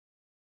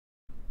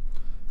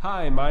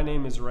Hi, my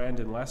name is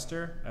Randon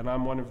Lester, and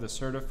I'm one of the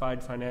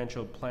certified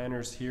financial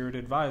planners here at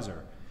Advizr.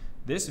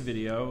 This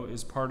video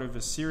is part of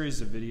a series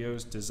of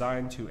videos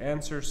designed to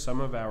answer some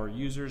of our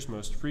users'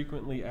 most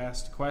frequently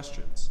asked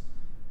questions.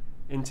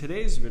 In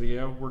today's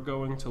video, we're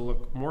going to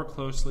look more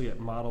closely at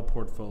model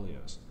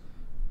portfolios.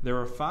 There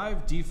are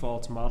 5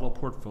 default model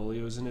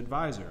portfolios in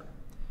Advizr.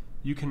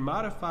 You can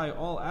modify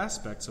all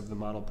aspects of the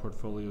model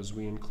portfolios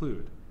we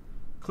include.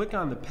 Click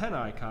on the pen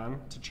icon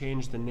to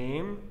change the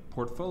name,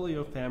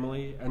 portfolio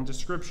family, and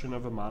description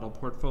of a model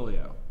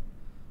portfolio.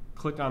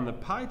 Click on the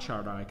pie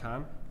chart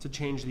icon to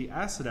change the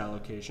asset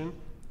allocation,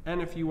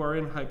 and if you are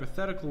in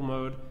hypothetical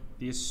mode,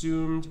 the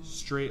assumed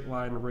straight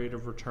line rate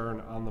of return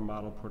on the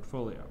model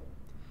portfolio.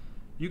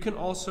 You can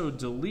also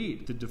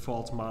delete the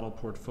default model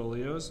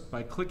portfolios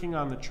by clicking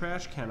on the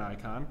trash can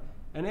icon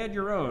and add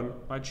your own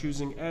by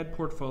choosing Add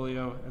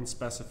Portfolio and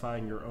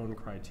specifying your own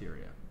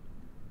criteria.